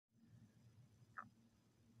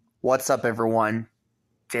What's up, everyone?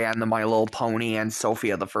 Dan the My Little Pony and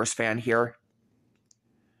Sophia the First Fan here.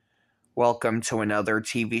 Welcome to another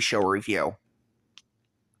TV show review.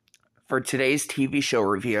 For today's TV show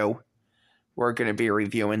review, we're going to be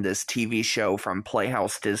reviewing this TV show from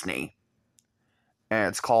Playhouse Disney. And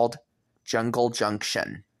it's called Jungle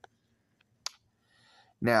Junction.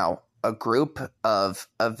 Now, a group of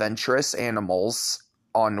adventurous animals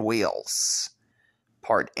on wheels,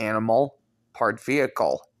 part animal, part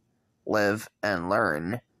vehicle, live and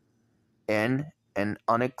learn in an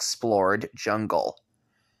unexplored jungle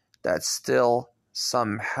that still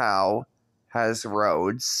somehow has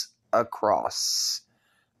roads across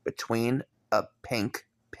between a pink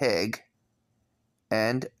pig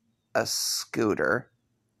and a scooter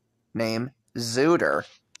named Zooter,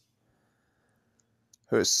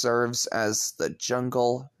 who serves as the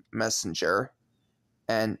jungle messenger,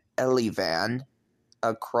 and Ellie van,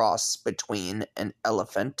 a cross between an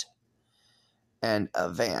elephant and a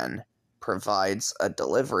van, provides a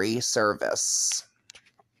delivery service.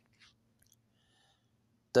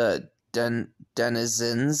 The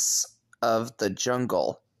denizens of the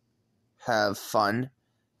jungle have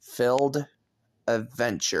fun-filled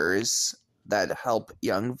adventures that help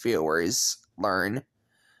young viewers learn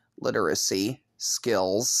literacy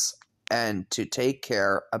skills and to take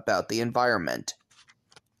care about the environment.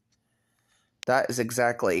 That is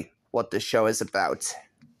exactly what the show is about.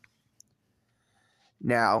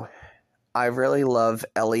 Now, I really love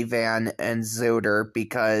Ellie van and Zooter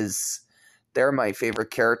because they're my favorite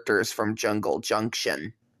characters from Jungle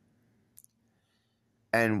Junction.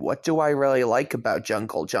 And what do I really like about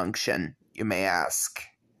Jungle Junction, you may ask?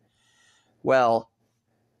 Well,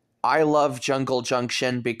 I love Jungle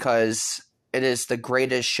Junction because it is the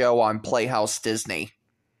greatest show on Playhouse Disney.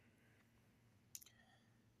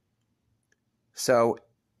 So,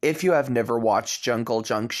 if you have never watched Jungle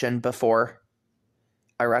Junction before,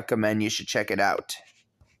 I recommend you should check it out.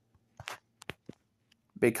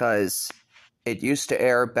 Because it used to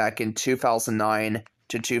air back in 2009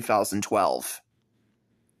 to 2012.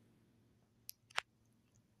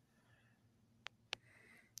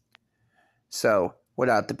 So,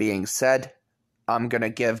 without that being said, I'm going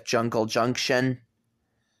to give Jungle Junction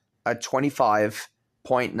a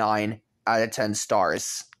 25.9 out of 10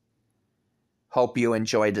 stars. Hope you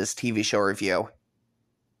enjoyed this TV show review.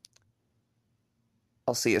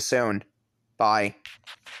 I'll see you soon. Bye.